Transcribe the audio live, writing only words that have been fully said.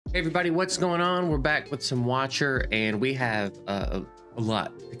Hey everybody, what's going on? We're back with some Watcher, and we have a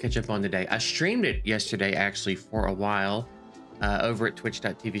lot to catch up on today. I streamed it yesterday actually for a while over at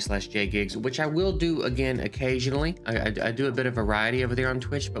twitch.tv/JGigs, which I will do again occasionally. I do a bit of variety over there on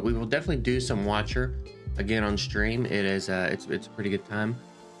Twitch, but we will definitely do some Watcher again on stream. It's a pretty good time,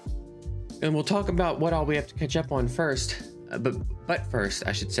 and we'll talk about what all we have to catch up on first. But first,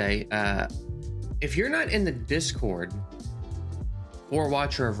 I should say, if you're not in the Discord for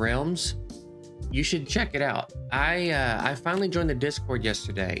Watcher of Realms, you should check it out. I finally joined the Discord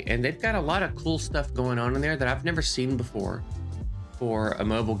yesterday, and they've got a lot of cool stuff going on in there that I've never seen before for a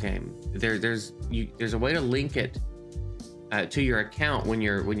mobile game. There's a way to link it to your account when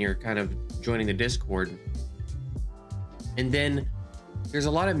you're kind of joining the Discord, and then there's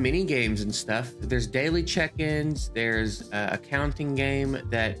a lot of mini games and stuff. There's daily check-ins. There's a counting game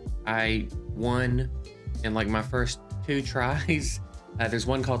that I won in like my first 2 tries. There's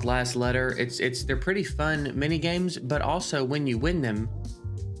one called Last Letter. They're pretty fun mini games, but also when you win them,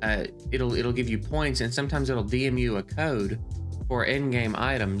 it'll give you points, and sometimes it'll DM you a code for in-game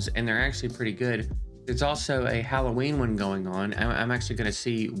items, and they're actually pretty good. There's also a Halloween one going on. I'm actually going to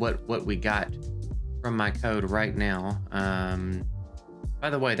see what we got from my code right now.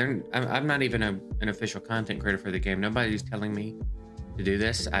 By the way, I'm not even an official content creator for the game. Nobody's telling me to do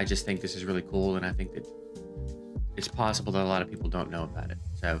this. I just think this is really cool, and I think that it's possible that a lot of people don't know about it.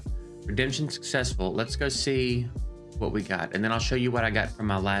 So, redemption successful. Let's go see what we got, and then I'll show you what I got from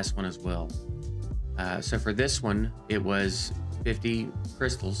my last one as well. So for this one, it was 50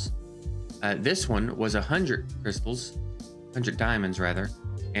 crystals. This one was 100 crystals, 100 diamonds rather,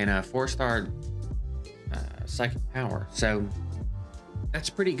 and a 4-star psychic power. So that's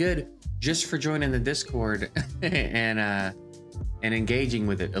pretty good just for joining the Discord and engaging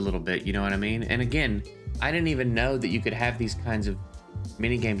with it a little bit. You know what I mean? And again, I didn't even know that you could have these kinds of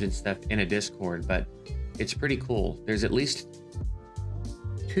mini games and stuff in a Discord, but it's pretty cool. There's at least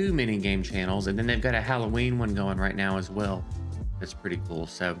 2 mini game channels, and then they've got a Halloween one going right now as well. That's pretty cool.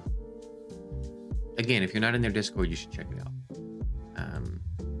 So again, if you're not in their Discord, you should check it out.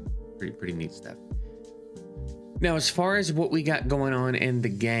 Pretty neat stuff. Now, as far as what we got going on in the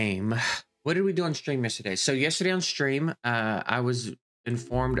game, what did we do on stream yesterday? So yesterday on stream, I was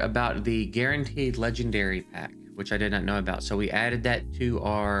informed about the guaranteed legendary pack, which I did not know about. So we added that to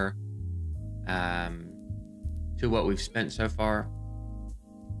our to what we've spent so far.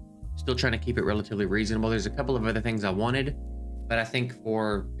 Still trying to keep it relatively reasonable. There's a couple of other things I wanted, but I think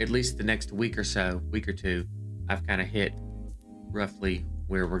for at least the next week or 2, I've kind of hit roughly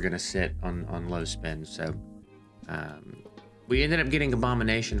where we're gonna sit on low spend. So we ended up getting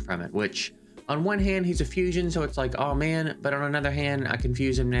Abomination from it, which on one hand, he's a fusion, so it's like, oh man, but on another hand, I can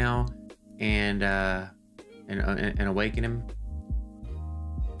fuse him now and awaken him.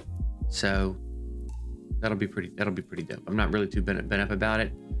 So that'll be pretty dope. I'm not really too bent up about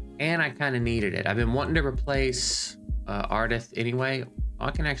it, and I kind of needed it. I've been wanting to replace Ardith anyway. Oh,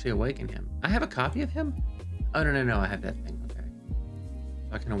 I can actually awaken him. I have a copy of him. Oh no, I have that thing. Okay,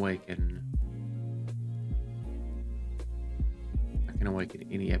 so I can awaken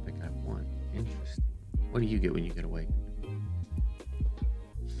any epic I want. Interesting. What do you get when you get awakened?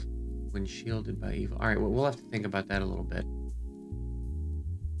 When shielded by evil. All right, well, we'll have to think about that a little bit.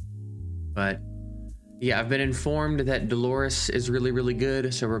 But yeah, I've been informed that Dolores is really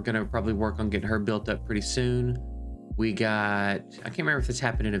good, so we're gonna probably work on getting her built up pretty soon. We got, I can't remember if this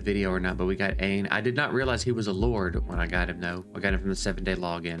happened in a video or not, but we got Ain. I did not realize he was a lord when I got him though. I got him from the 7-day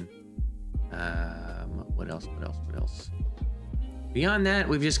login. What else? Beyond that,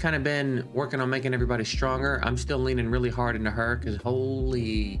 we've just kind of been working on making everybody stronger. I'm still leaning really hard into her because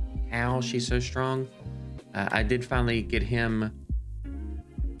holy cow, she's so strong. I did finally get him,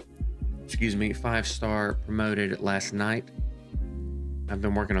 5-star promoted last night. I've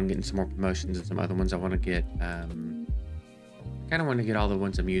been working on getting some more promotions and some other ones I want to get. Kind of want to get all the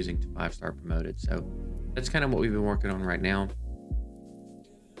ones I'm using to 5-star promoted. So that's kind of what we've been working on right now.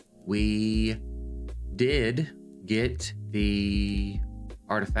 We did get the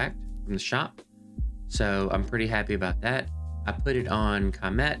artifact from the shop, so I'm pretty happy about that. I put it on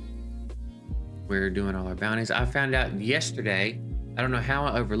Comet. We're doing all our bounties. I found out yesterday, I don't know how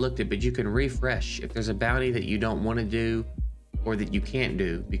I overlooked it, but you can refresh if there's a bounty that you don't want to do or that you can't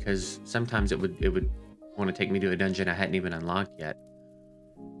do, because sometimes it would want to take me to a dungeon I hadn't even unlocked yet.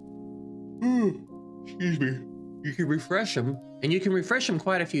 Excuse me. You can refresh them, and you can refresh them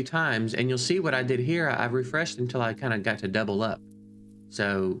quite a few times, and you'll see what I did here. I've refreshed until I kind of got to double up.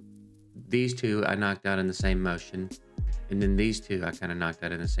 So these 2 I knocked out in the same motion, and then these 2 I kind of knocked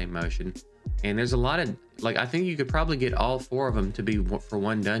out in the same motion. And there's a lot of like, I think you could probably get all 4 of them to be for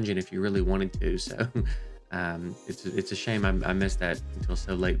one dungeon if you really wanted to. So it's a shame I missed that until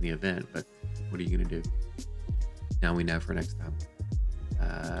so late in the event, but what are you gonna do? Now we know for next time.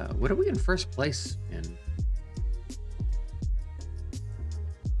 What are we in first place in?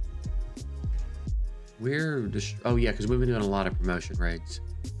 We're just, oh yeah, because we've been doing a lot of promotion raids.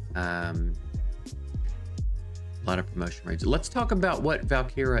 A lot of promotion raids. Let's talk about what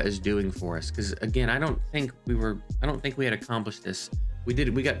Valkyra is doing for us, because again, I don't think we had accomplished this. We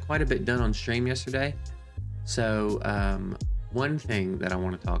got quite a bit done on stream yesterday. So one thing that I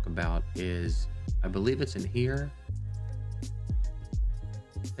want to talk about is, I believe it's in here.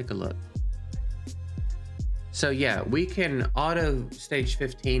 Take a look. So yeah, we can auto stage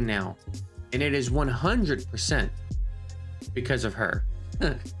 15 now, and it is 100% because of her.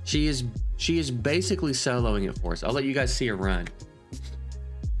 She is basically soloing it for us. I'll let you guys see her run.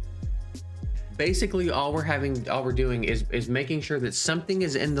 Basically, all we're doing is making sure that something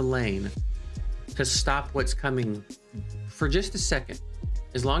is in the lane to stop what's coming for just a second.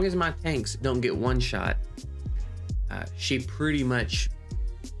 As long as my tanks don't get one shot, she pretty much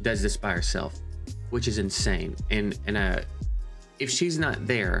does this by herself, which is insane. And if she's not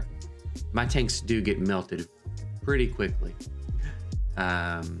there, my tanks do get melted pretty quickly.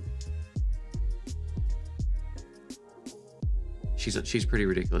 She's pretty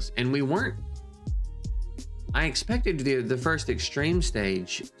ridiculous. And we weren't, I expected the first extreme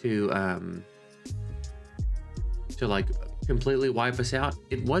stage to like completely wipe us out.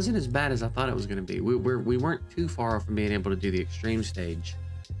 It wasn't as bad as I thought it was going to be. We weren't too far from being able to do the extreme stage,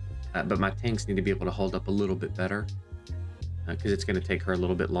 but my tanks need to be able to hold up a little bit better, because it's going to take her a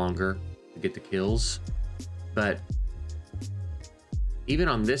little bit longer to get the kills. But even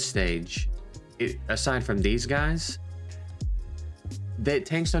on this stage, aside from these guys, the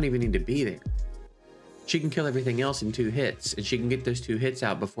tanks don't even need to be there. She can kill everything else in 2 hits, and she can get those 2 hits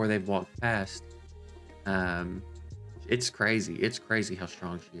out before they've walked past. It's crazy. It's crazy how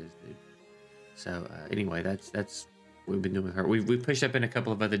strong she is, dude. So anyway, that's what we've been doing with her. We've pushed up in a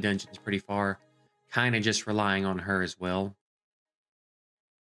couple of other dungeons pretty far, kind of just relying on her as well.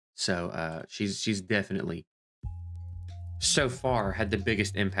 So she's definitely, so far, had the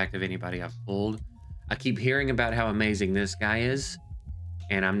biggest impact of anybody I've pulled. I keep hearing about how amazing this guy is,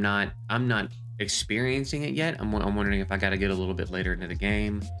 and I'm not experiencing it yet. I'm wondering if I got to get a little bit later into the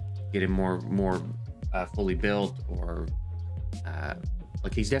game, get him more fully built, or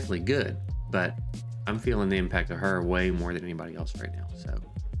like, he's definitely good, but I'm feeling the impact of her way more than anybody else right now. So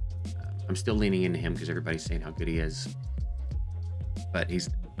I'm still leaning into him because everybody's saying how good he is, but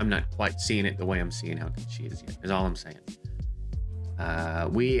I'm not quite seeing it the way I'm seeing how good she is yet, is all I'm saying.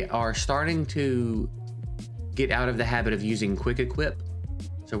 We are starting to get out of the habit of using quick equip.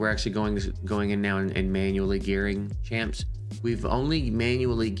 So we're actually going in now and manually gearing champs. We've only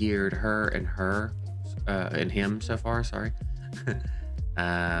manually geared her and him so far, sorry.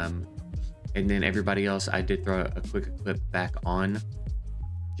 And then everybody else, I did throw a quick equip back on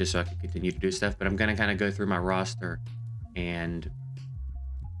just so I could continue to do stuff. But I'm gonna kind of go through my roster and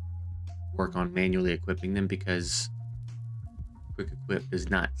work on manually equipping them, because quick equip does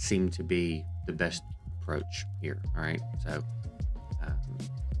not seem to be the best approach here. All right, so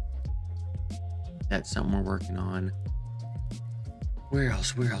that's something we're working on. Where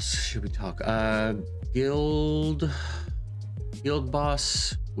else should we talk? Guild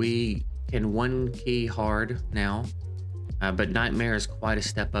boss, we can 1 key hard now, but Nightmare is quite a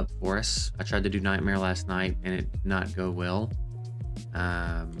step up for us. I tried to do Nightmare last night and it did not go well.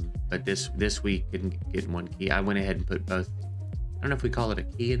 But this week didn't get 1 key. I went ahead and put both. I don't know if we call it a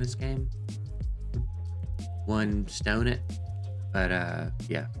key in this game. 1 stone it, but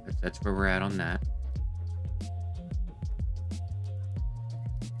yeah, that's where we're at on that.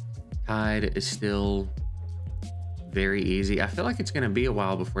 Tide is still very easy. I feel like it's going to be a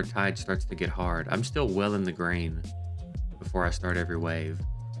while before Tide starts to get hard. I'm still well in the grain before I start every wave.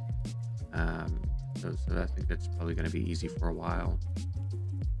 So I think that's probably going to be easy for a while.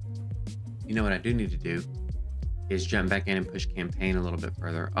 You know what I do need to do is jump back in and push campaign a little bit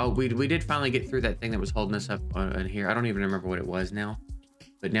further. Oh, we did finally get through that thing that was holding us up in here. I don't even remember what it was now.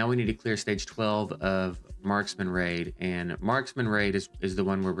 But now we need to clear stage 12 of Marksman Raid. And Marksman Raid is the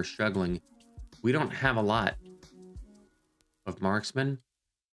one where we're struggling. We don't have a lot of marksmen.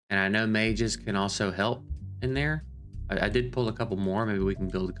 And I know mages can also help in there. I did pull a couple more. Maybe we can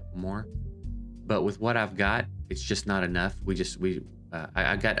build a couple more. But with what I've got, it's just not enough.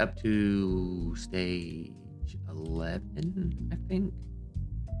 I got up to stage 11, I think.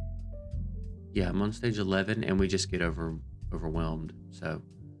 Yeah, I'm on stage 11, and we just get overwhelmed. So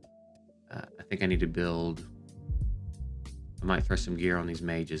I think I need to build. I might throw some gear on these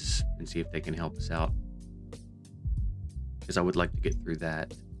mages and see if they can help us out, because I would like to get through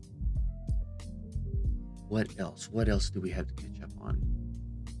that. What else? What else do we have to catch up on?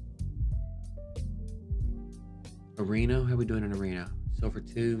 Arena? How are we doing in Arena? Silver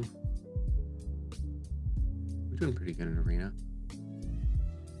 2. We're doing pretty good in Arena.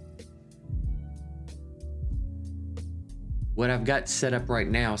 What I've got set up right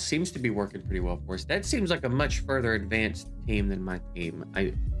now seems to be working pretty well for us. That seems like a much further advanced team than my team.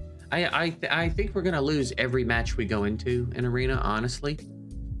 I think we're gonna lose every match we go into in Arena, honestly.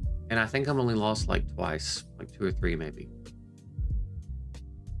 And I think I'm only lost like twice, like 2 or 3 maybe.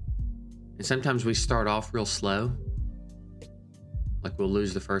 And sometimes we start off real slow. Like we'll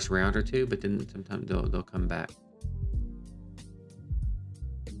lose the first round or 2, but then sometimes they'll come back.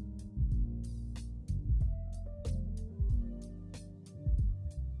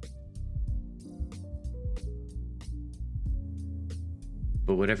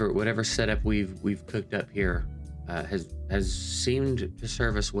 But whatever setup we've cooked up here has seemed to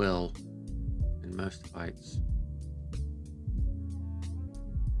serve us well in most fights.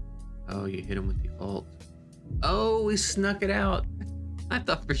 Oh, you hit him with the ult. Oh, we snuck it out. I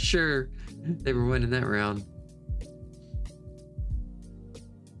thought for sure they were winning that round.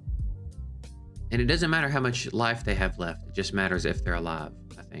 And it doesn't matter how much life they have left. It just matters if they're alive,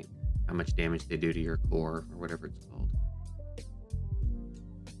 I think. How much damage they do to your core or whatever it's called.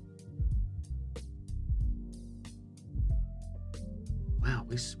 Wow,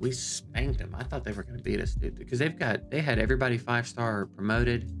 we spanked them. I thought they were going to beat us, dude, because they had everybody 5-star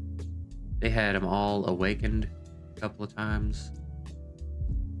promoted. They had them all awakened a couple of times.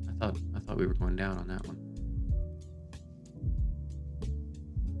 I thought we were going down on that one.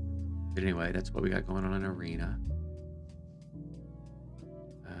 But anyway, that's what we got going on in Arena.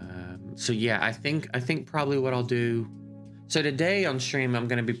 So yeah, I think probably what I'll do. So today on stream, I'm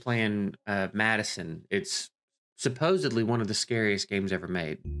going to be playing Madison. It's supposedly one of the scariest games ever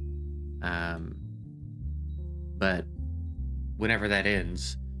made. But whenever that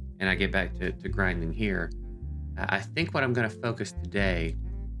ends and I get back to grinding here, I think what I'm going to focus today.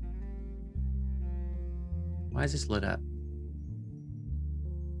 Why is this lit up?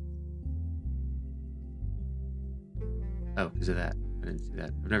 Oh, because of that. I didn't see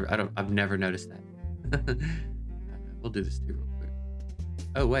that. I've never noticed that. We'll do this too real quick.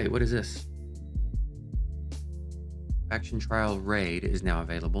 Oh wait, what is this? Faction Trial Raid is now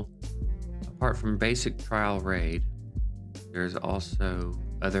available. Apart from basic trial raid, there's also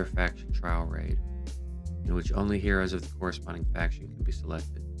other faction trial raid, in which only heroes of the corresponding faction can be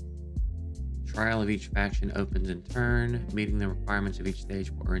selected. Trial of each faction opens in turn. Meeting the requirements of each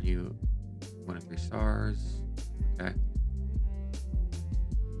stage will earn you 1 of 3 stars. Okay.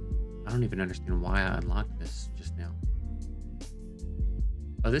 I don't even understand why I unlocked this just now.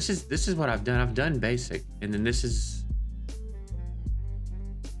 Oh, this is what I've done. I've done basic, and then this is.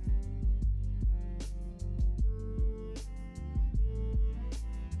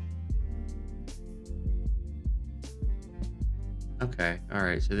 Okay. All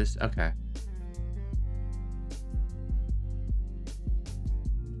right. So this. Okay.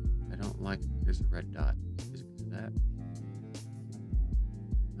 I don't like. There's a red dot. Is it that?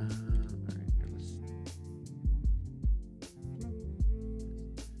 All right. Here, let's.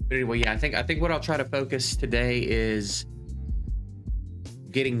 But anyway, yeah. I think what I'll try to focus today is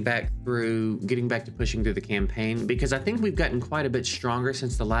getting back to pushing through the campaign, because I think we've gotten quite a bit stronger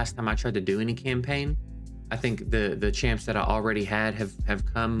since the last time I tried to do any campaign. I think the champs that I already had have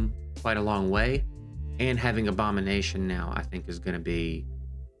come quite a long way, and having Abomination now I think is going to be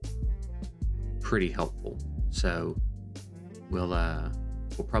pretty helpful. So we'll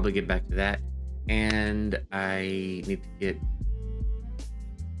probably get back to that, and I need to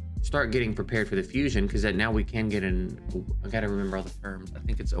start getting prepared for the fusion, because now we can get in. I got to remember all the terms. I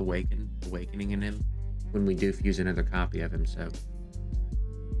think it's awakening in him when we do fuse another copy of him. So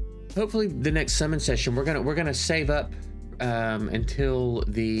hopefully the next summon session we're gonna save up until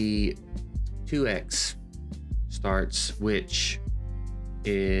the 2x starts, which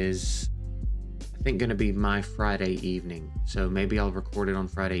is I think gonna be my Friday evening. So maybe I'll record it on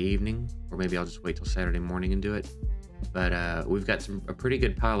Friday evening, or maybe I'll just wait till Saturday morning and do it. But we've got a pretty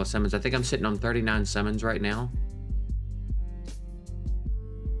good pile of summons. I think I'm sitting on 39 summons right now,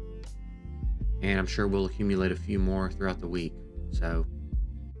 and I'm sure we'll accumulate a few more throughout the week. So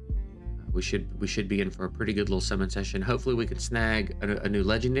we should be in for a pretty good little summon session. Hopefully we can snag a new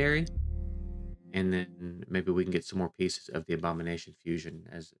legendary, and then maybe we can get some more pieces of the Abomination fusion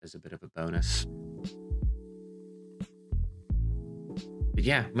as a bit of a bonus. But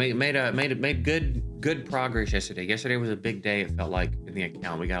yeah, made good progress yesterday. Yesterday was a big day. It felt like in the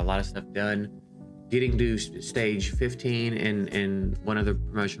account we got a lot of stuff done. Getting to stage 15 in one of the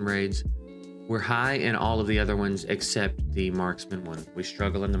promotion raids. We're high in all of the other ones except the marksman one. We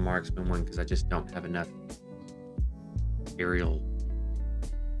struggle in the marksman one because I just don't have enough aerial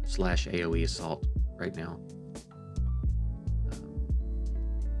 / AoE assault right now.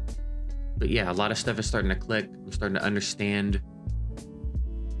 But yeah, a lot of stuff is starting to click. I'm starting to understand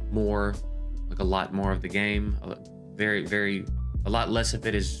more, like a lot more of the game. A lot less of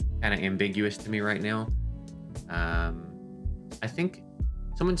it is kind of ambiguous to me right now. I think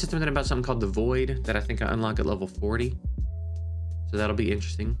someone said something about something called the Void that I think I unlock at level 40. So that'll be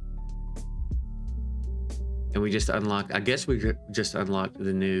interesting. And we just unlocked, I guess we just unlocked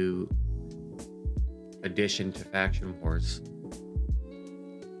the new addition to Faction Wars.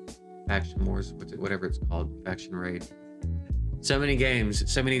 Faction Wars, whatever it's called, Faction Raid. So many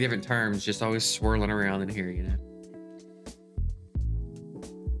games, so many different terms, just always swirling around in here, you know.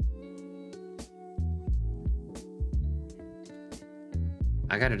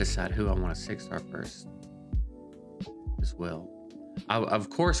 I gotta decide who I want to 6-star first as well. I of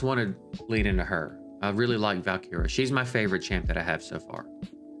course want to lean into her. I really like Valkyra. She's my favorite champ that I have so far.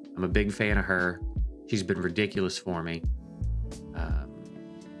 I'm a big fan of her. She's been ridiculous for me.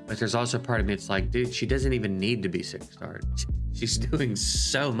 But there's also a part of me that's like, dude, she doesn't even need to be 6-star. She's doing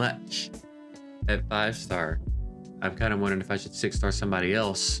so much at 5-star. I'm kind of wondering if I should 6-star somebody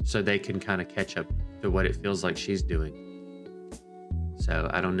else so they can kind of catch up to what it feels like she's doing. So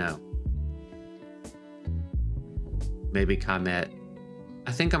I don't know. Maybe Comet.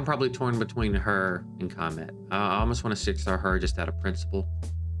 I think I'm probably torn between her and Comet. I almost want to 6-star her just out of principle.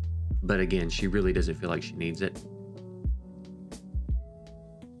 But again, she really doesn't feel like she needs it.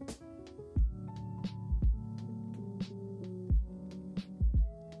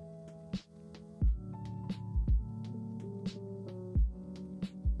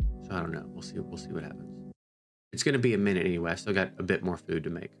 So I don't know. We'll see what happens. It's going to be a minute anyway. I still got a bit more food to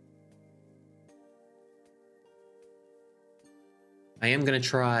make. I am going to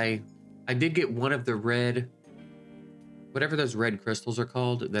try. I did get one of the red, whatever those red crystals are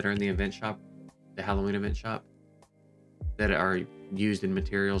called that are in the event shop, the Halloween event shop, that are used in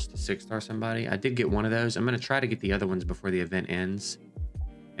materials to 6-star somebody. I did get one of those. I'm going to try to get the other ones before the event ends.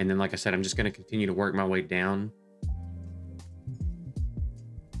 And then, like I said, I'm just going to continue to work my way down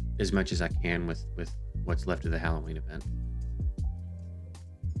as much as I can with what's left of the Halloween event.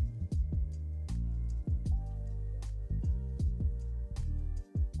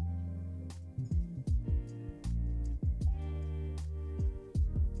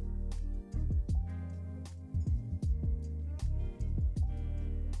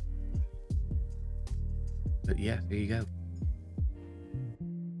 But yeah, there you go.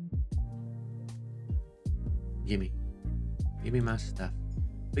 Give me my stuff.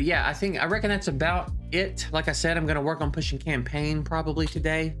 But yeah, I reckon that's about it. Like I said, I'm gonna work on pushing campaign probably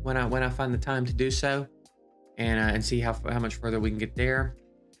today when I find the time to do so, and see how much further we can get there.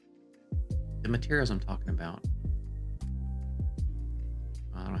 The materials I'm talking about,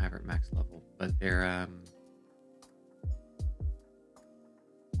 I don't have her at max level, but they're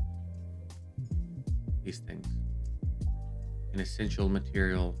these things, an essential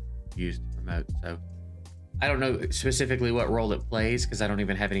material used to promote. So I don't know specifically what role it plays because I don't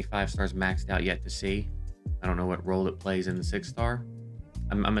even have any 5-stars maxed out yet to see. I don't know what role it plays in the 6-star.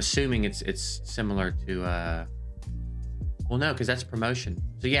 I'm assuming it's similar to well, no, because that's promotion.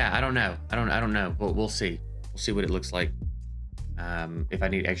 So yeah, I don't know. I don't know. We'll see. We'll see what it looks like. If I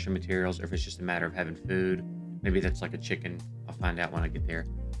need extra materials or if it's just a matter of having food. Maybe that's like a chicken. I'll find out when I get there.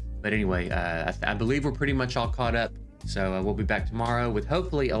 But anyway, I believe we're pretty much all caught up. So we'll be back tomorrow with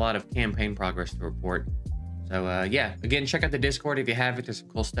hopefully a lot of campaign progress to report. So yeah, again, check out the Discord if you have it. There's some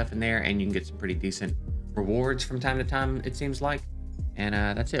cool stuff in there, and you can get some pretty decent rewards from time to time, it seems like. And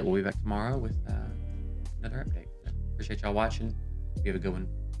that's it. We'll be back tomorrow with another update. So appreciate y'all watching. You have a good one.